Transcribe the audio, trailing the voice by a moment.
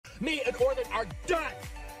Me and Orland are done.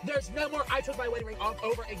 There's no more. I took my wedding ring off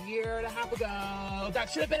over a year and a half ago.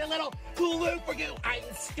 That should have been a little clue for you,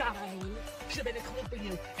 Einstein. Should have been a clue for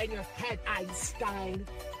you in your head, Einstein.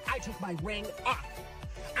 I took my ring off.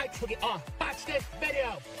 I took it off. Watch this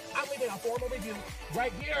video. I'm leaving a formal review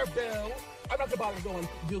right here, Bill. I'm not gonna bother going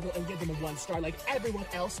Google and give them a 1 star like everyone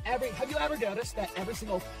else. Have you ever noticed that every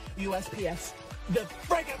single USPS, the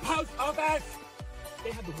friggin' post office,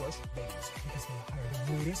 they have the worst ratings because they hire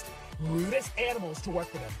the rudest animals to work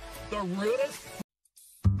for them. The rudest.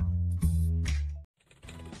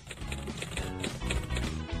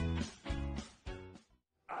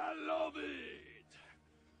 I love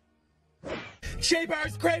it.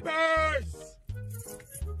 Cheapers, creepers!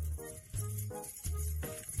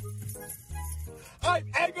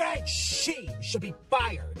 I'm angry! She should be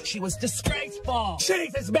fired. She was disgraceful.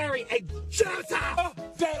 Jesus, Mary, and Joseph!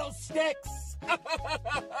 Fiddlesticks!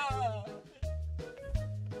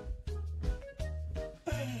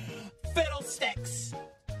 Fiddlesticks!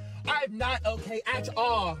 I'm not okay at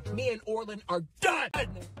all. Me and Orland are done.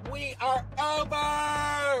 We are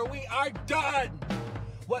over. We are done.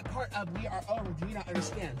 What part of we are over do you not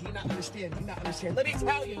understand? Do you not understand? Do you not understand? Let me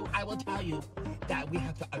tell you, I will tell you that we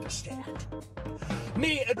have to understand.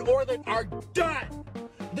 Me and Orland are done.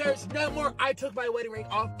 There's no more. I took my wedding ring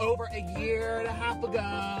off over a year and a half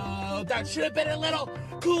ago. That should have been a little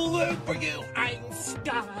clue for you,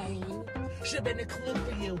 Einstein. Should have been a clue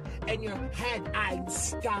for you in your head,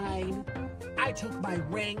 Einstein. I took my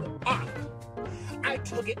ring off. I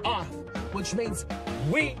took it off, which means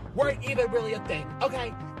we weren't even really a thing,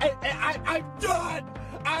 okay? I'm done!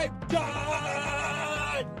 I'm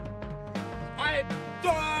done! I'm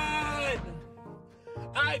done!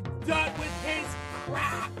 I'm done with his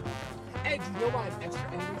crap! And you know why I'm extra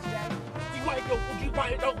angry today? Do you want to know? Do you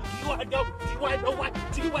want to know? Do you want to know? Do you want to know what?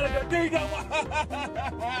 Do you want to know? Do you know why?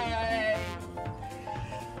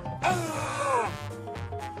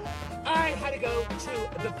 I had to go to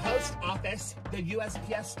the post office, the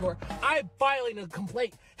USPS store. I'm filing a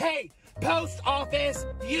complaint. Hey, post office,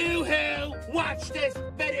 you who watch this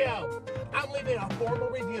video. I'm leaving a formal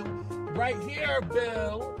review right here,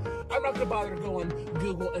 Bill. I'm not gonna bother to go on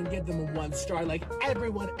Google and give them a 1 star like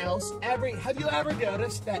everyone else. Have you ever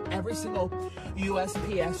noticed that every single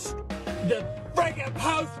USPS, the friggin'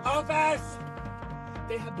 post office,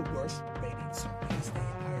 they have the worst ratings because they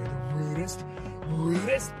hire the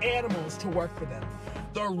rudest animals to work for them.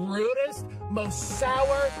 The rudest, most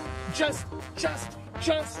sour, just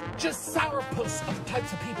sourpuss of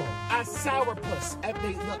types of people. A sourpuss. Are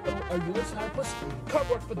you a sourpuss? Come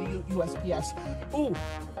work for the USPS. Ooh,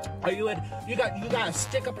 you got a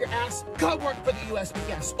stick up your ass? Come work for the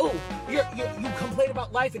USPS. Ooh, you complain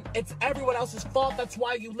about life and it's everyone else's fault. That's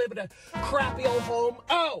why you live in a crappy old home.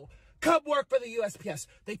 Oh, come work for the USPS.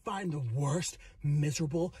 They find the worst,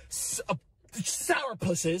 miserable,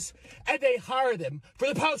 sourpusses, and they hire them for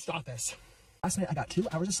the post office. Last night I got 2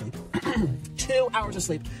 hours of sleep. 2 hours of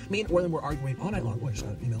sleep. Me and Orland were arguing all night long. Oh, I just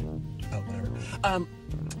got an email. Oh, whatever.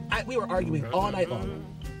 We were arguing all night long.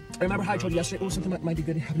 Remember how I told you yesterday, oh, something might be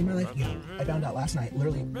good happening in my life? Yeah, I found out last night,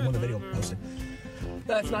 literally when the video posted.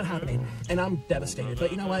 That's not happening, and I'm devastated.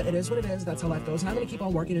 But you know what? It is what it is. That's how life goes. And I'm going to keep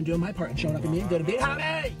on working and doing my part and showing up and being good and being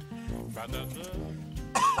happy.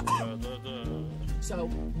 So,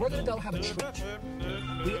 we're going to go have a treat.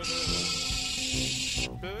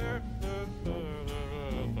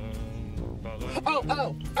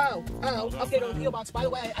 Okay, no, the P.O. box, by the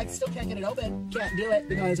way, I still can't get it open. Can't do it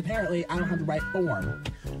because apparently I don't have the right form.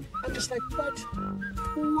 I'm just like, what?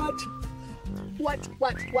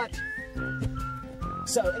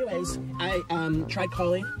 So, anyways, I tried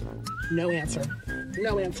calling. No answer.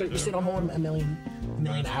 You sit on hold a million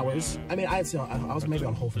hours. I mean, I was maybe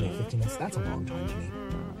on hold for like 15 minutes. That's a long time to me.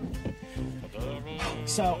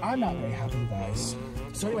 So I'm not very happy, you guys.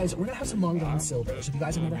 So anyways, we're gonna have some Long John Silver. So if you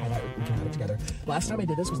guys have never had that, we can have it together. Last time I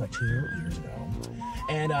did this was like 2 years ago.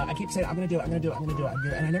 And I keep saying, I'm gonna do it, and I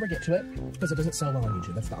never get to it because it doesn't sell well on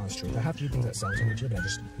YouTube. That's the honest truth. I have to do things that sell on YouTube, and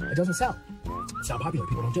it doesn't sell. It's not popular,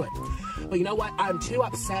 people don't do it. But you know what? I'm too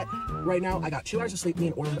upset right now. I got 2 hours of sleep. Me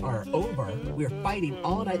and Orland are over. We were fighting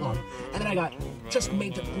all night long. And then I got just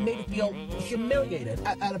made to feel humiliated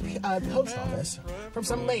at a post office from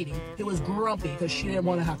some lady who was grumpy because she didn't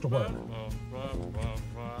want to have to work.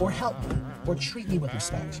 Or help me, or treat me with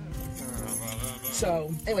respect.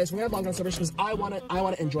 So, anyways, we're gonna have Long John Silver because I wanna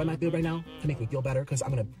enjoy my food right now to make me feel better because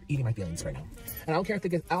I'm eating my feelings right now. And I don't care if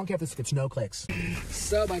this gets no clicks.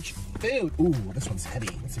 So much food. Ooh, this one's heavy.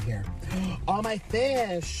 What's in here? All my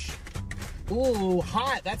fish. Ooh,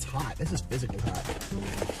 hot. That's hot. This is physically hot.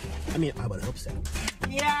 I mean, I would hope so.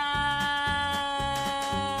 Yeah.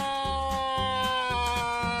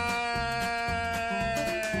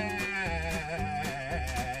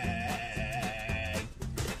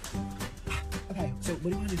 what do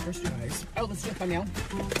you want to do first, you guys? Oh, let's do a thumbnail.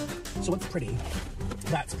 So what's pretty?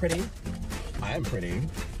 That's pretty. I'm pretty.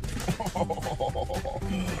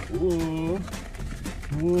 Ooh.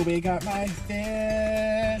 Ooh, we got my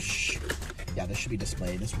fish. Yeah, this should be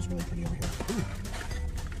displayed. This was really pretty over here. Ooh.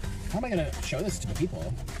 How am I gonna show this to the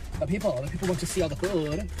people? The people want to see all the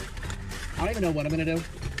food. I don't even know what I'm gonna do.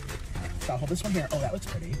 So I'll hold this one here. Oh, that looks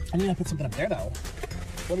pretty. I need to put something up there though.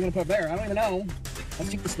 What are we gonna put up there? I don't even know. Let's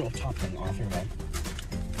take this little top thing off. Here we go.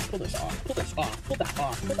 Pull this off. Pull this off. Pull that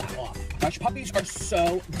off. Pull that off. Gosh, puppies are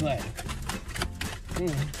so good.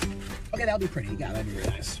 Okay, that'll be pretty. Yeah, that'd be really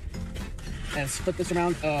nice. And let's flip this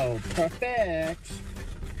around. Oh, perfect.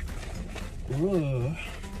 Ooh.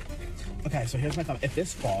 Okay, so here's my thumb. If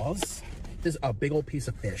this falls, this is a big old piece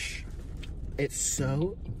of fish. It's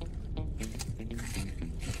so...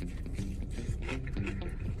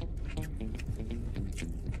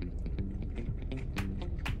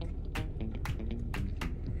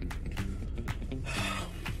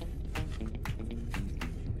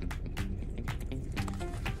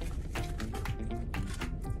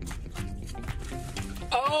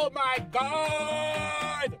 Oh my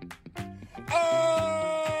God!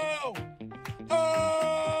 Oh!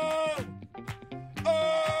 Oh!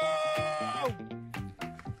 Oh!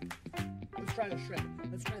 Let's try this shrimp.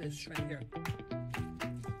 Let's try this shrimp here.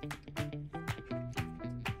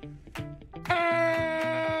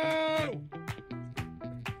 Oh!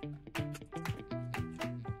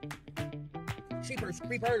 Sheepers,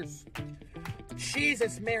 creepers.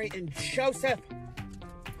 Jesus, Mary, and Joseph.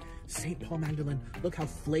 St. Paul Magdalene, look how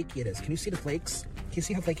flaky it is. Can you see the flakes? Can you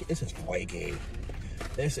see how flaky? This is flaky.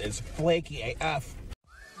 This is flaky AF.